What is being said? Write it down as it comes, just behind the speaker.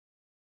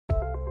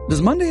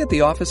Does Monday at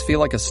the office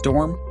feel like a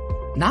storm?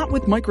 Not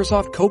with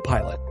Microsoft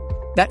Copilot.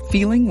 That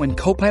feeling when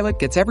Copilot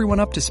gets everyone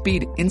up to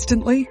speed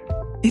instantly?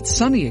 It's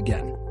sunny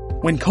again.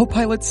 When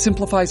Copilot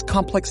simplifies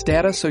complex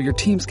data so your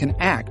teams can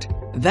act,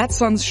 that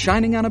sun's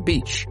shining on a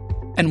beach.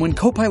 And when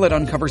Copilot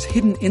uncovers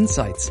hidden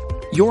insights,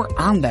 you're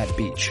on that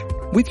beach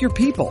with your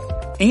people,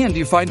 and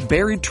you find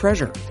buried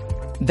treasure.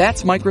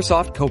 That's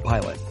Microsoft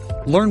Copilot.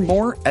 Learn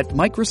more at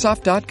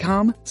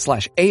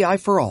Microsoft.com/AI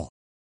for all.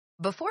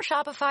 Before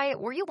Shopify,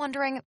 were you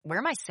wondering, where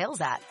are my sales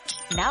at?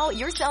 Now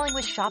you're selling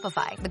with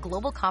Shopify, the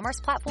global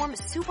commerce platform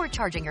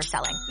supercharging your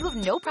selling. You have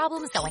no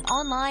problem selling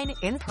online,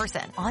 in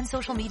person, on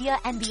social media,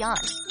 and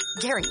beyond.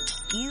 Gary,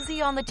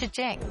 easy on the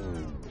cha-ching.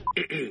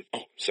 Oh,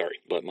 sorry,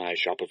 but my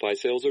Shopify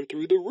sales are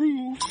through the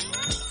roof.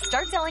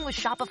 Start selling with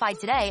Shopify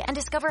today and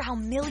discover how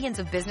millions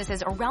of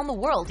businesses around the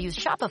world use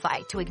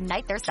Shopify to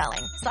ignite their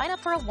selling. Sign up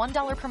for a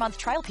 $1 per month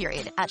trial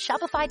period at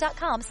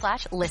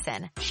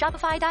shopify.com/listen.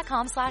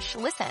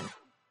 Shopify.com/listen.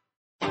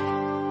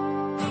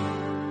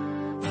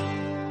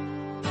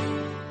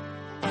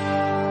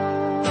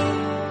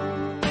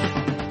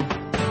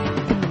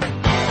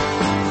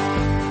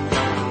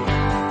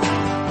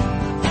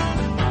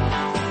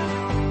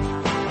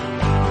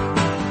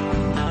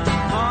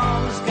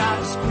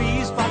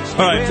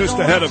 All right, just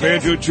ahead of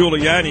Andrew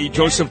Giuliani,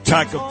 Joseph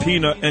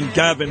Tacopina, and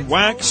Gavin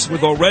Wax,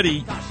 with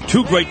already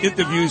two great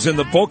interviews in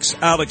the books.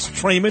 Alex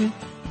Trayman,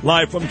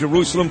 live from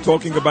Jerusalem,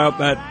 talking about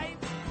that,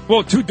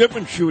 well, two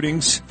different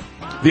shootings,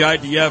 the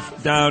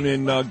IDF down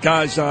in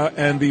Gaza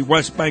and the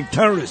West Bank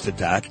terrorist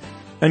attack.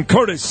 And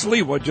Curtis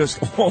Sliwa just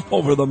all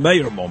over the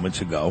mayor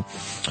moments ago.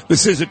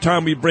 This is the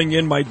time we bring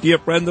in my dear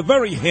friend, the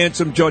very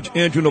handsome Judge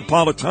Andrew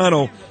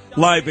Napolitano,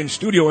 live in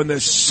studio. And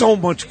there's so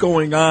much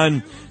going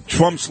on,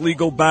 Trump's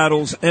legal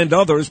battles and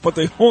others, but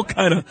they all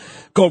kind of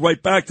go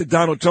right back to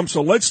Donald Trump.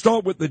 So let's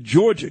start with the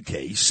Georgia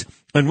case.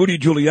 And Rudy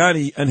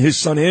Giuliani and his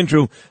son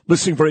Andrew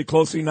listening very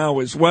closely now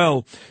as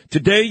well.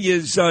 Today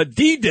is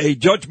D-Day,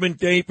 Judgment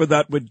Day, for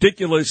that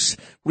ridiculous,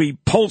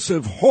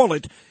 repulsive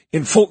harlot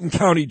in Fulton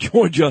County,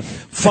 Georgia,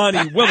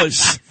 Fonnie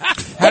Willis.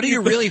 How do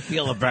you really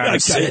feel about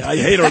it, Sid? I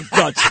hate her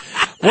guts.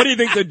 What do you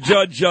think the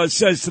judge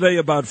says today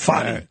about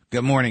Fonnie?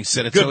 Good morning,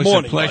 Sid. It's always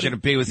a pleasure to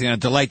be with you and a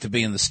delight to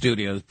be in the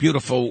studio.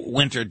 Beautiful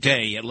winter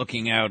day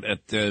looking out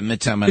at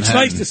Midtown Manhattan. It's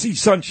nice to see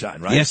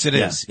sunshine, right? Yes, it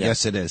is. Yeah.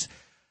 Yes, it is.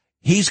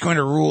 He's going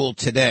to rule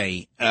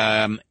today.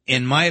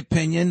 In my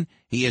opinion,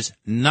 he is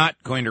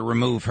not going to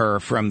remove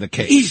her from the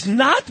case. He's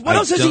not? What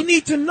else does he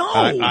need to know?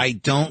 I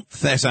don't,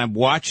 as I'm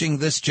watching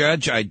this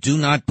judge, I do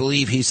not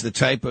believe he's the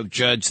type of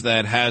judge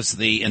that has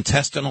the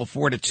intestinal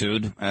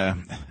fortitude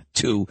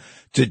to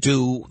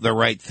do the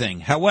right thing.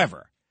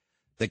 However,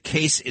 the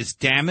case is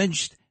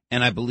damaged,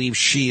 and I believe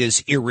she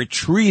is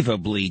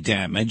irretrievably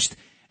damaged,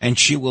 and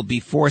she will be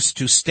forced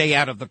to stay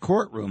out of the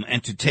courtroom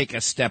and to take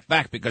a step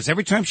back, because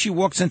every time she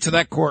walks into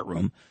that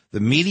courtroom, the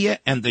media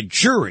and the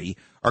jury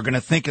are going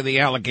to think of the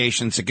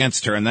allegations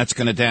against her, and that's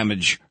going to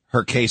damage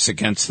her case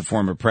against the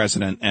former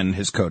president and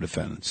his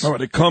co-defendants. All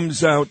right, it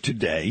comes out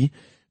today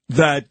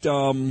that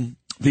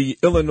the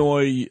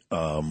Illinois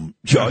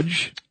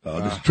judge,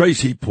 this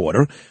Tracy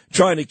Porter,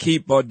 trying to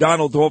keep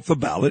Donald off the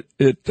ballot.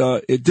 It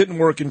didn't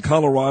work in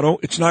Colorado.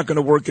 It's not going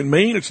to work in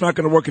Maine. It's not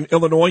going to work in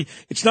Illinois.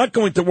 It's not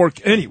going to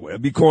work anywhere,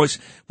 because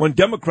when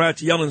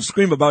Democrats yell and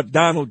scream about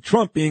Donald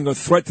Trump being a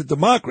threat to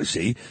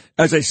democracy,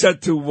 as I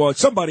said to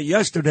somebody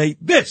yesterday,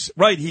 this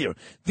right here,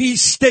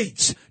 these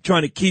states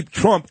trying to keep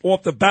Trump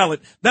off the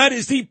ballot, that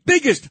is the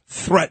biggest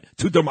threat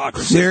to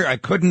democracy. I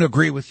couldn't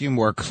agree with you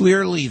more.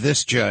 Clearly,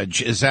 this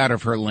judge is out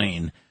of her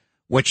lane.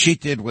 What she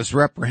did was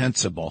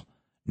reprehensible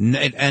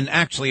and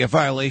actually a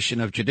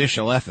violation of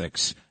judicial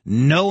ethics,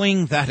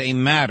 knowing that a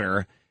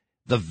matter,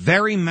 the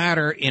very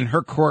matter in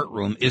her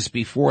courtroom, is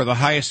before the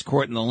highest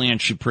court in the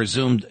land. She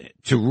presumed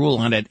to rule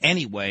on it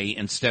anyway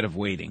instead of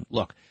waiting.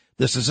 Look,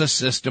 this is a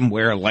system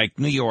where, like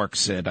New York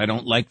said, I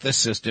don't like this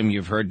system.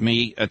 You've heard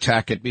me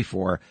attack it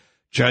before.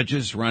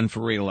 Judges run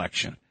for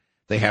re-election.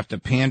 They have to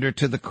pander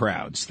to the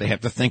crowds. They have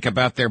to think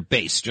about their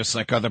base, just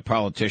like other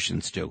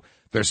politicians do.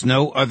 There's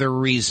no other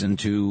reason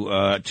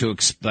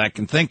that I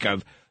can think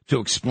of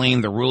to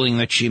explain the ruling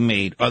that she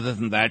made, other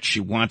than that she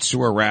wants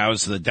to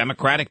arouse the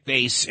Democratic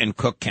base in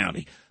Cook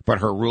County. But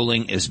her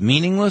ruling is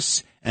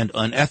meaningless and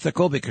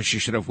unethical, because she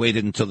should have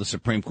waited until the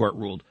Supreme Court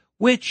ruled,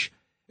 which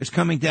is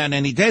coming down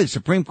any day. The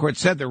Supreme Court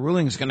said the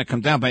ruling is going to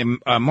come down by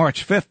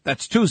March 5th.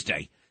 That's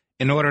Tuesday,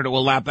 in order to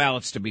allow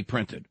ballots to be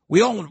printed.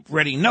 We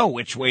already know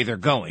which way they're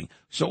going.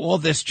 So all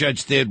this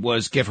judge did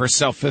was give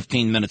herself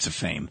 15 minutes of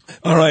fame.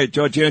 All right,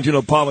 Judge Andrew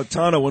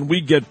Napolitano, when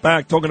we get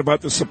back talking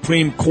about the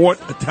Supreme Court,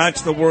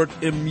 attach the word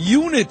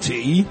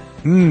immunity.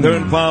 They're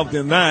involved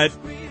in that.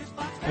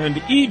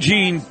 And E.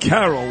 Jean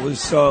Carroll,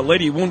 this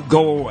lady won't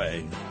go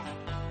away.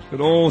 It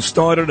all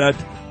started at,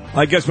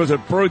 I guess, was it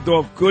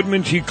Bergdorf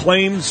Goodman, she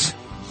claims,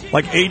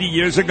 like 80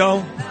 years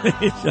ago?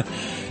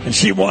 And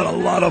she won a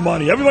lot of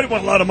money. Everybody won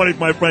a lot of money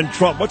from my friend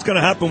Trump. What's going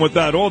to happen with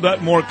that? All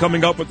that more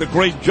coming up with the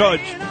great judge.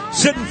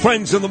 Sitting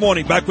Friends in the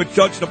Morning, back with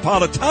Judge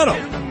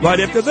Napolitano right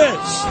after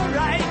this.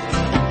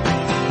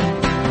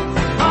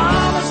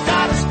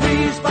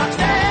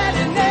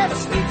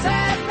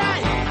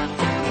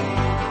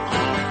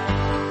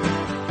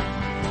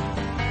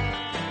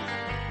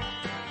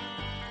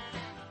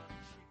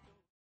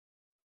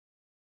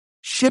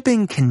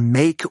 Shipping can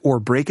make or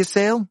break a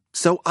sale,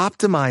 so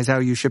optimize how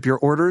you ship your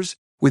orders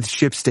with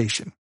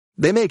ShipStation.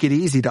 They make it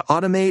easy to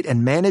automate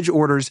and manage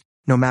orders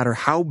no matter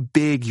how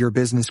big your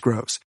business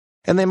grows.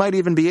 And they might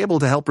even be able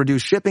to help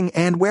reduce shipping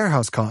and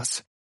warehouse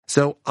costs.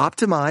 So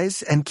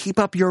optimize and keep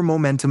up your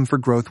momentum for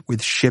growth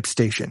with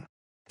ShipStation.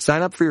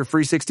 Sign up for your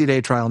free 60-day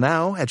trial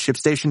now at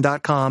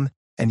ShipStation.com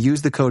and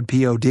use the code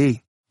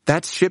POD.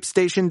 That's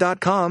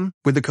ShipStation.com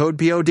with the code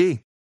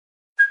POD.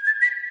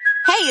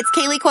 Hey, it's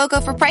Kaylee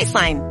Cuoco for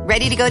Priceline.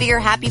 Ready to go to your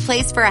happy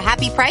place for a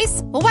happy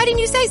price? Well, why didn't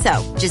you say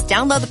so? Just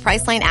download the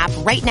Priceline app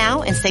right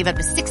now and save up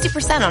to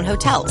 60% on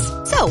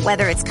hotels. So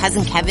whether it's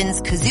Cousin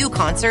Kevin's Kazoo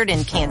Concert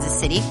in Kansas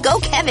City, go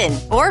Kevin,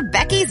 or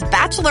Becky's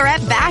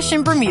Bachelorette Bash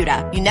in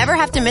Bermuda, you never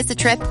have to miss a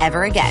trip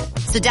ever again.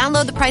 So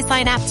download the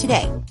Priceline app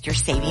today. Your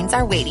savings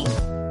are waiting.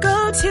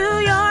 Go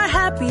to your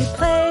happy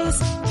place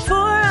for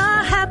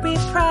a happy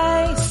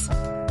price.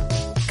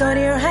 Go to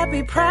your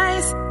happy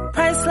price,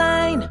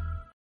 Priceline.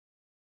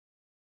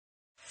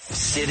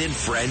 Sid and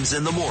Friends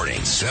in the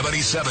morning.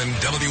 77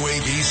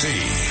 WABC.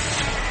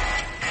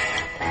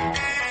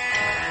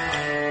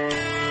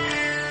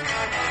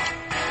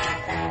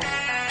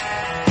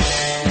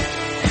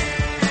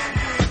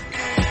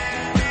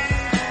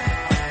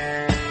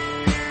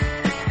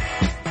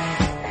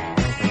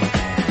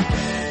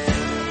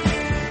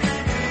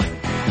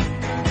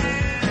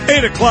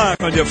 8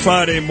 o'clock on your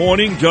Friday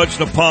morning. Judge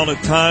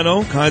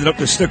Napolitano, kind enough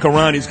to stick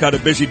around. He's got a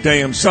busy day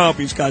himself.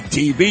 He's got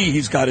TV.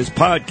 He's got his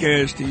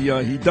podcast.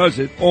 He does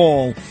it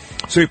all.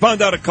 So he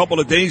found out a couple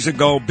of days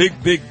ago, big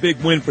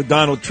win for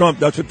Donald Trump.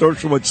 That's what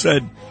Dershowitz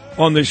said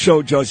on the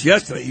show just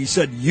yesterday. He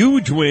said,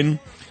 huge win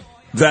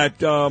that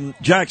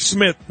Jack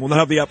Smith will not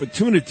have the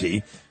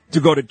opportunity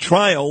to go to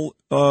trial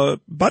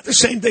about the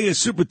same day as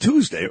Super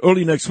Tuesday,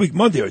 early next week,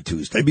 Monday or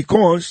Tuesday,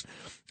 because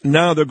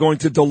now they're going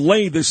to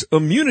delay this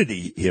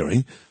immunity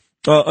hearing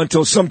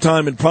until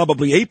sometime in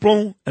probably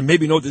April, and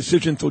maybe no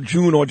decision until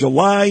June or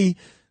July.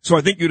 So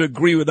I think you'd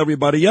agree with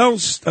everybody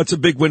else. That's a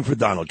big win for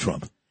Donald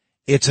Trump.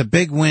 It's a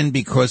big win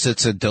because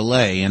it's a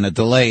delay, and a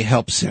delay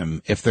helps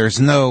him. If there's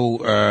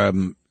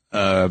no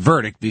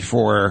verdict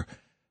before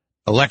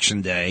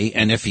Election Day,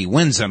 and if he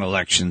wins on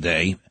Election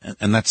Day,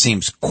 and that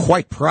seems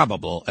quite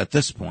probable at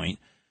this point,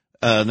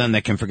 then they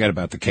can forget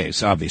about the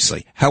case,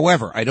 obviously.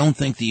 However, I don't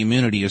think the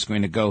immunity is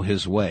going to go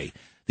his way.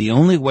 The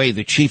only way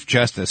the Chief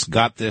Justice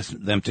got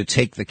them to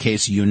take the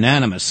case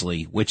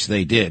unanimously, which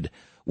they did,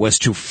 was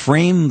to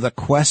frame the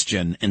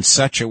question in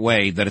such a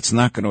way that it's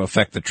not going to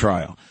affect the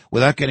trial.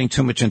 Without getting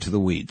too much into the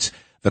weeds,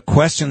 the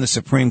question the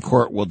Supreme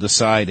Court will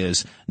decide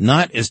is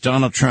not, is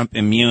Donald Trump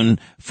immune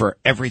for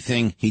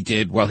everything he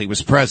did while he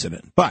was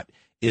president, but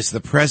is the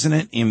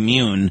president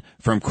immune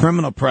from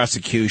criminal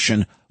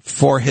prosecution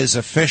for his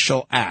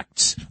official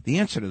acts? The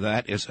answer to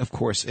that is, of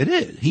course, it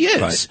is. He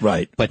is.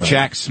 Right. But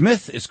Jack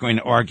Smith is going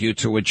to argue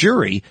to a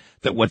jury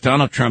that what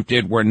Donald Trump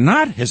did were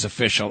not his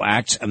official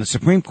acts, and the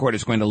Supreme Court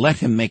is going to let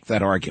him make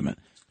that argument.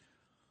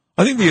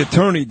 I think the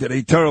attorney did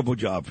a terrible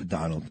job for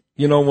Donald.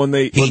 You know, when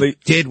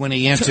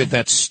he answered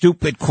that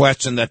stupid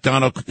question that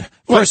Donald,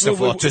 first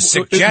of all, to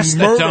suggest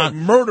that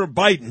murder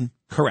Biden.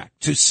 Correct.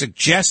 To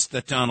suggest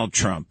that Donald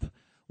Trump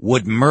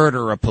would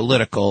murder a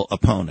political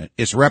opponent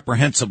is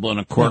reprehensible in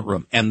a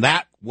courtroom, and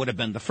that would have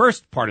been the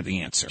first part of the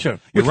answer. Sure.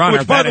 Which,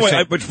 by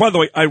the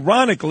way,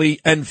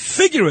 ironically and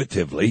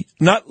figuratively,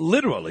 not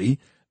literally,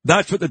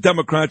 that's what the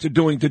Democrats are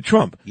doing to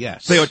Trump.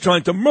 Yes. They are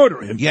trying to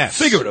murder him. Yes.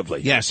 Figuratively.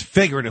 Yes,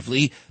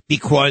 figuratively,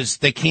 because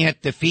they can't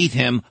defeat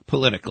him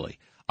politically.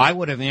 I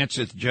would have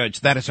answered the judge,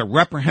 that is a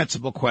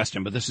reprehensible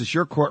question, but this is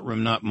your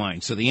courtroom, not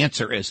mine. So the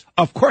answer is,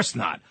 of course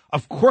not.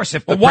 Of course,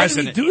 if the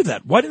president... Why did he do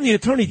that? Why didn't the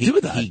attorney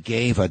do that? He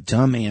gave a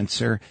dumb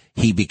answer.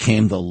 He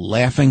became the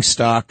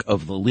laughingstock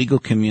of the legal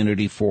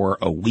community for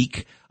a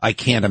week. I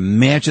can't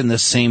imagine the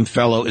same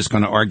fellow is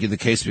going to argue the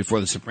case before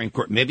the Supreme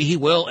Court. Maybe he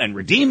will and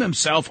redeem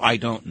himself. I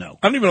don't know.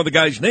 I don't even know the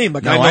guy's name.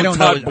 Like, no, I know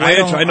Todd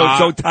Blanche. I know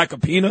Joe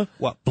Tacopina.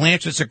 Well,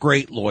 Blanche is a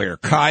great lawyer.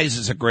 Keyes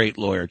is a great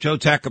lawyer. Joe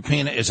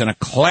Tacopina is in a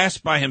class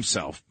by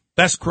himself.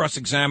 Best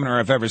cross-examiner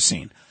I've ever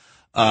seen.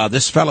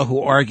 This fellow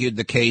who argued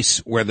the case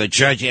where the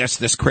judge asked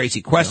this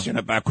crazy question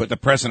about could the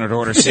president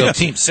order SEAL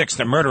Team 6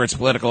 to murder its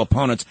political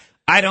opponents.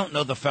 I don't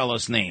know the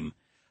fellow's name.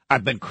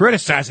 I've been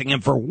criticizing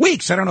him for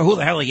weeks. I don't know who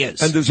the hell he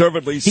is. And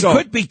deservedly so. He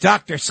could be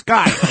Dr.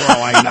 Sky, for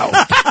all I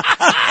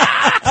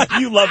know.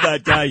 You love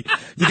that guy.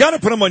 You got to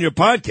put him on your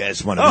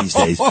podcast one of these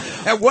days.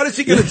 And what is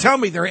he going to tell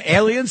me? There are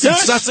aliens in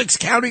Sussex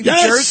County, New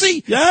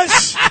Jersey?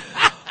 Yes.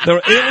 There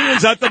are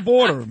aliens at the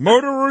border.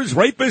 Murderers,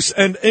 rapists,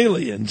 and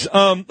aliens.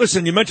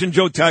 Listen, you mentioned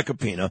Joe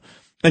Tacopina.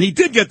 And he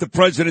did get the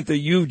president a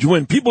huge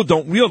win. People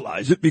don't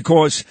realize it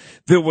because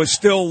there was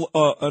still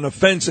an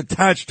offense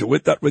attached to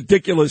it, that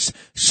ridiculous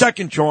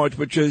second charge,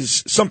 which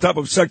is some type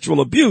of sexual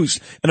abuse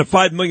and a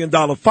 $5 million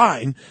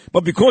fine.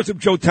 But because of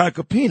Joe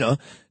Tacopina,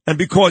 And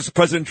because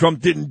President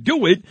Trump didn't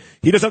do it,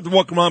 he doesn't have to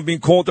walk around being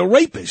called a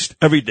rapist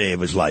every day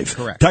of his life.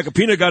 Correct.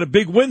 Tacopina got a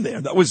big win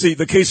there. That was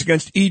the case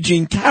against E.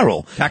 Jean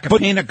Carroll.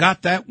 Tacopina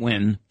got that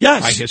win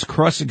by his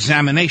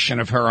cross-examination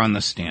of her on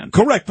the stand.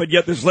 Correct, but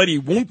yet this lady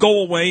won't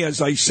go away.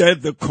 As I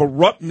said, the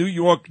corrupt New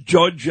York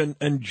judge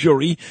and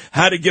jury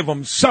had to give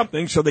him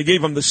something, so they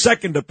gave him the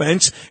second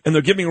defense, and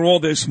they're giving her all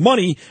this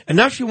money, and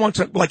now she wants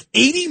like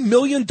 $80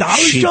 million,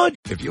 Judge?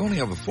 If you only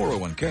have a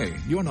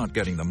 401k, you're not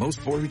getting the most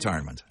for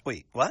retirement.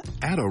 Wait, what?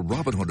 Add a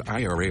Robinhood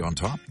IRA on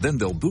top, then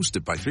they'll boost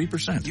it by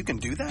 3%. You can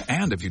do that?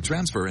 And if you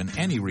transfer in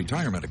any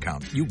retirement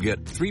account, you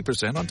get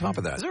 3% on top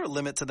of that. Is there a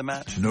limit to the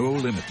match? No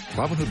limit.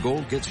 Robinhood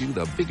Gold gets you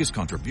the biggest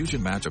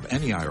contribution match of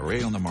any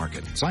IRA on the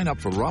market. Sign up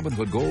for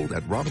Robinhood Gold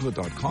at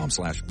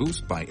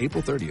Robinhood.com/boost by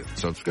April 30th.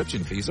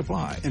 Subscription fees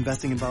apply.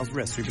 Investing involves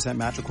risk. 3%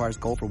 match requires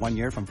gold for 1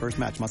 year from first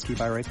match. Must keep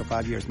IRA for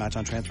 5 years. Match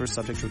on transfers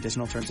subject to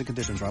additional terms and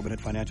conditions.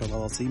 Robinhood Financial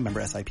LLC, member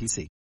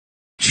SIPC.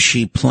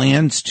 She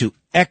plans to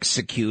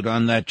execute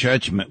on that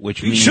judgment,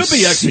 which means should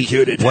be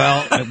executed.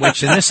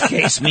 Which in this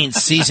case means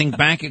seizing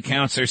bank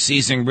accounts or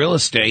seizing real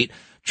estate.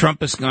 Trump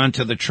has gone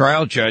to the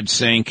trial judge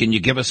saying, can you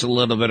give us a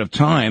little bit of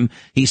time?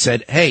 He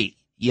said, hey,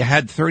 you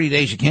had 30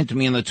 days. You came to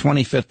me on the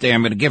 25th day.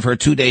 I'm going to give her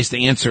 2 days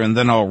to answer, and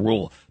then I'll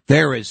rule.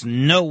 There is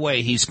no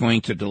way he's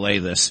going to delay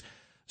this.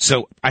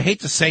 So I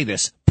hate to say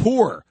this.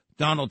 Poor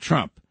Donald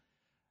Trump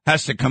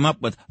has to come up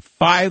with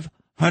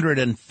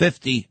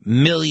 $550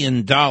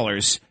 million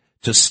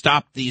to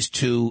stop these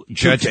two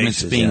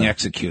judgments being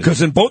executed.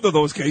 Because in both of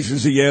those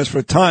cases, he asked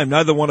for time.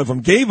 Neither one of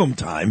them gave him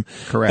time.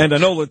 Correct. And I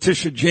know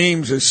Letitia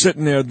James is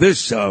sitting there,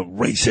 this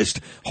racist,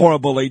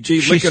 horrible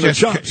AG, licking her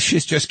chops.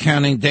 She's just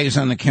counting days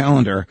on the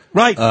calendar.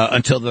 Right.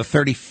 Until the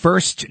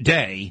 31st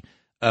day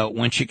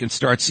when she can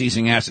start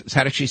seizing assets.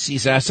 How does she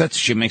seize assets?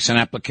 She makes an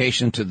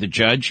application to the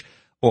judge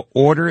or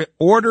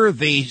order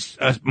the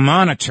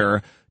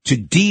monitor to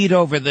deed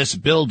over this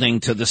building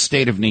to the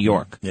state of New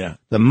York. Yeah.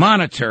 The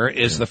monitor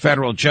is the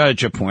federal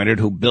judge appointed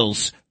who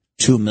bills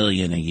 $2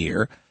 million a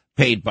year,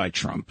 paid by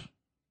Trump,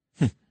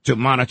 to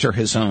monitor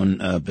his own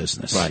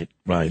business.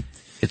 Right.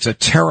 It's a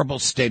terrible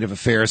state of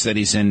affairs that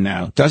he's in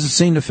now. Doesn't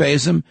seem to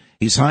faze him.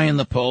 He's high in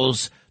the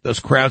polls. Those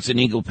crowds in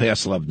Eagle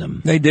Pass loved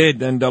him. They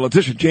did. And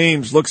Letitia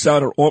James looks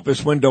out her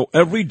office window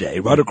every day,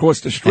 right across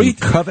the street.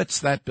 And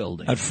covets that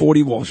building. At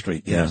 40 Wall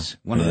Street. Yes.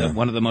 One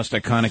of the most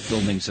iconic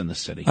buildings in the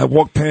city. I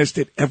walk past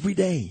it every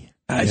day.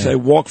 As I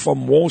walk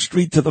from Wall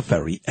Street to the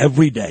ferry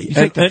every day. You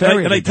take the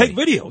ferry and I take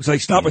videos. I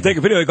stop and take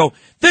a video. I go,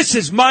 this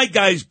is my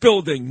guy's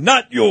building,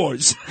 not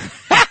yours.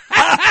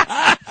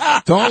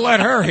 Don't let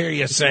her hear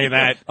you say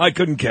that. I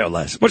couldn't care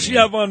less. What she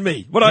have on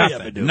me? What I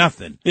ever do?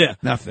 Nothing. Yeah.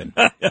 Nothing.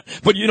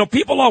 But,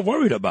 people are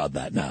worried about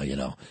that now,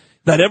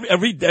 That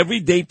every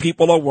day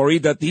people are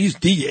worried that these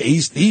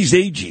DAs, these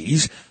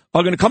AGs,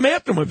 are going to come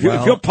after them if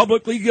you're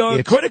publicly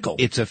critical.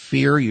 It's a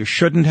fear you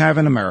shouldn't have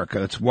in America.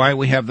 That's why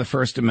we have the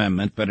First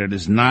Amendment, but it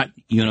is not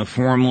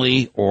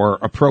uniformly or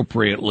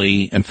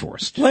appropriately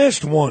enforced.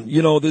 Last one,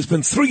 there's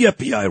been 3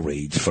 FBI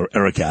raids for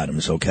Eric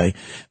Adams, okay?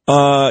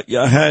 You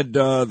had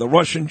the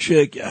Russian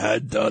chick, you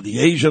had the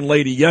Asian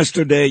lady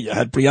yesterday, you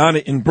had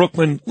Brianna in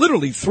Brooklyn,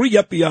 literally 3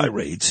 FBI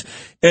raids.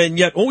 And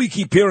yet all we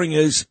keep hearing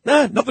is,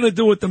 nothing to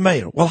do with the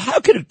mayor. Well, how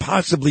could it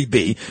possibly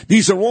be?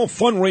 These are all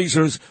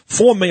fundraisers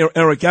for Mayor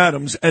Eric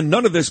Adams, and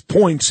none of this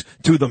points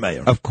to the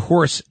mayor. Of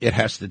course it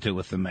has to do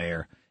with the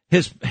mayor.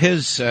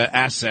 His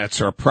assets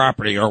or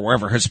property or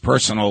wherever his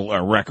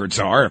personal records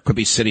are, it could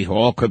be City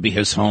Hall, it could be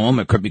his home,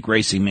 it could be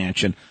Gracie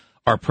Mansion,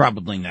 are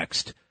probably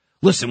next.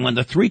 Listen, when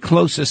the 3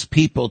 closest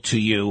people to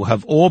you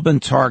have all been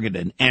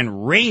targeted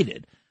and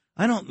raided,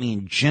 I don't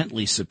mean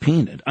gently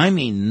subpoenaed. I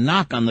mean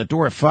knock on the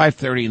door at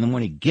 5:30 in the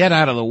morning. Get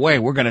out of the way.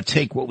 We're going to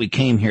take what we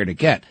came here to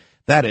get.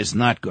 That is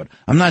not good.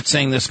 I'm not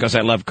saying this because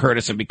I love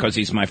Curtis and because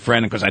he's my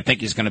friend and because I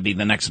think he's going to be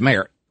the next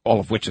mayor, all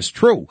of which is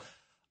true.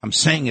 I'm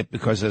saying it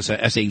because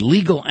as a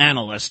legal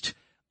analyst,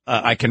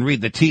 I can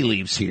read the tea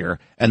leaves here,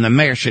 and the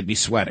mayor should be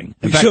sweating.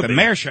 In fact, the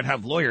mayor should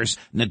have lawyers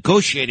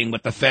negotiating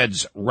with the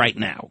feds right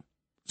now.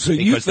 So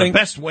because the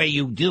best way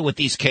you deal with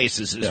these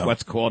cases is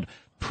what's called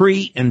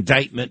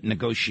pre-indictment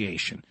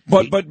negotiation.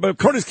 But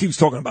Curtis keeps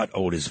talking about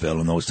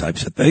Otisville and those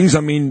types of things. I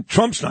mean,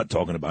 Trump's not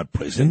talking about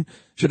prison.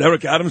 Should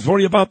Eric Adams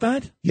worry about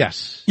that?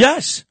 Yes.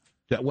 Yes.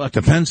 Well, it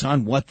depends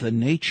on what the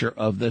nature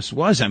of this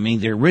was. I mean,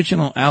 the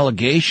original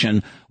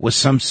allegation was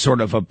some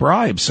sort of a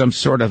bribe, some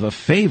sort of a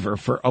favor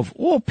for, of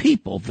all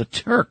people, the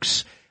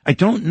Turks. I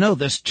don't know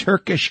this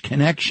Turkish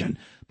connection,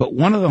 but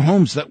one of the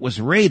homes that was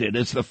raided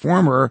is the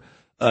former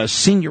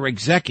senior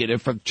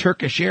executive for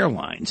Turkish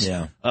Airlines,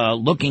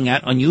 looking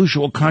at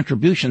unusual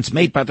contributions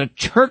made by the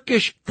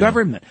Turkish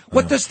government.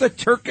 What does the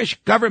Turkish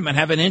government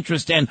have an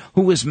interest in?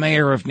 Who is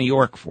mayor of New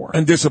York for?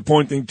 And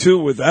disappointing, too,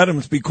 with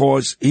Adams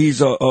because he's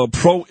a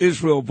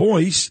pro-Israel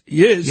voice.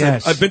 He is.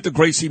 Yes. I've been to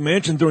Gracie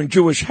Mansion during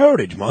Jewish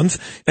Heritage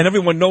Month, and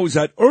everyone knows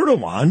that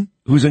Erdogan,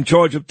 who's in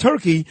charge of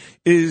Turkey,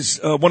 is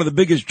one of the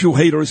biggest Jew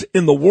haters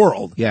in the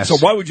world. Yes. So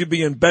why would you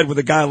be in bed with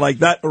a guy like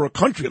that or a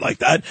country like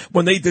that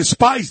when they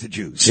despise the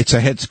Jews? It's a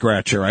head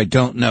scratcher. I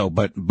don't know,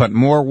 but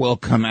more will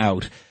come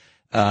out.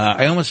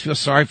 I almost feel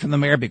sorry for the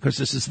mayor because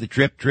this is the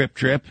drip, drip,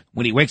 drip.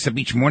 When he wakes up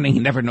each morning, he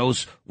never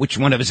knows which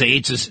one of his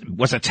aides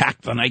was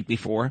attacked the night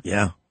before.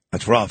 Yeah,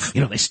 that's rough.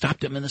 You know, they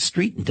stopped him in the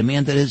street and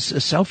demanded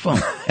his cell phone,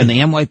 and the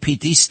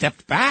NYPD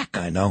stepped back.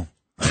 I know.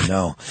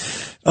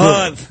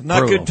 Not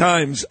good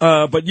times.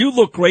 But you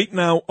look great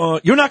now.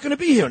 You're not going to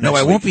be here next week. No,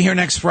 I won't be here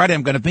next Friday.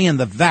 I'm going to be in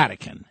the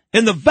Vatican.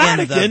 In the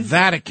Vatican? In the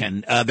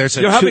Vatican.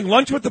 You're having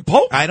lunch with the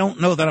Pope? I don't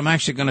know that I'm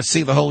actually going to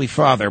see the Holy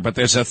Father, but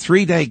there's a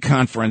 3-day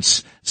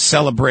conference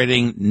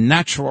celebrating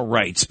natural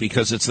rights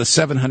because it's the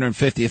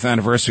 750th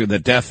anniversary of the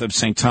death of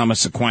St.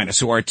 Thomas Aquinas,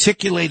 who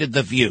articulated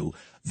the view,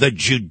 the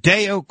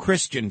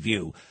Judeo-Christian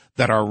view,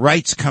 that our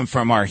rights come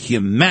from our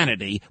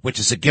humanity, which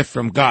is a gift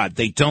from God.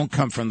 They don't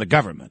come from the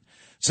government.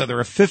 So there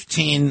are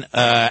 15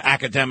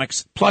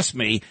 academics plus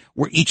me.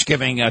 We're each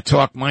giving a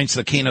talk. Mine's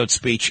the keynote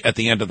speech at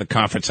the end of the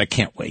conference. I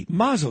can't wait.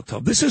 Mazel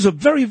tov. This is a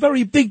very,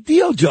 very big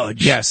deal,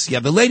 Judge. Yes.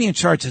 Yeah. The lady in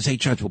charge says, hey,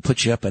 Judge, we'll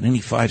put you up at any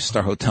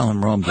 5-star hotel in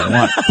Rome you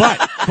want.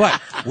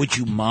 But would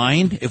you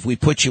mind if we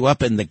put you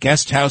up in the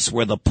guest house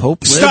where the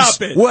Pope lives?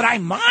 Stop it. Would I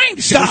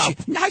mind? Stop.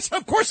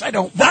 Of course I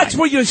don't mind. That's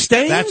where you're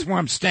staying? That's where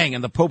I'm staying, in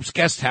the Pope's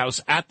guest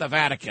house at the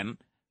Vatican.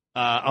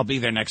 I'll be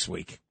there next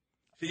week.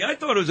 See, I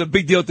thought it was a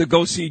big deal to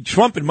go see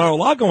Trump in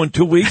Mar-a-Lago in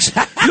 2 weeks.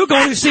 You're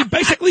going to see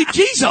basically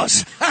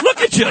Jesus. Look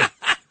at you.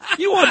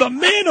 You are the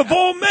man of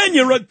all men.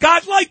 You're a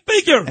godlike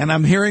figure. And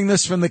I'm hearing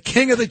this from the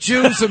King of the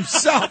Jews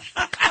himself.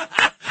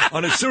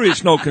 On a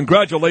serious note,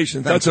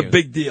 congratulations. That's a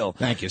big deal.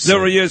 Thank you, sir.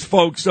 There he is,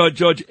 folks.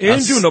 Judge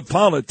Andrew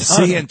Napolitano.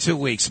 See you in 2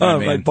 weeks, my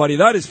man. All right, buddy.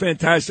 That is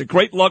fantastic.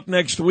 Great luck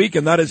next week,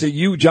 and that is a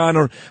huge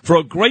honor for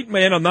a great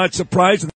man. I'm not surprised.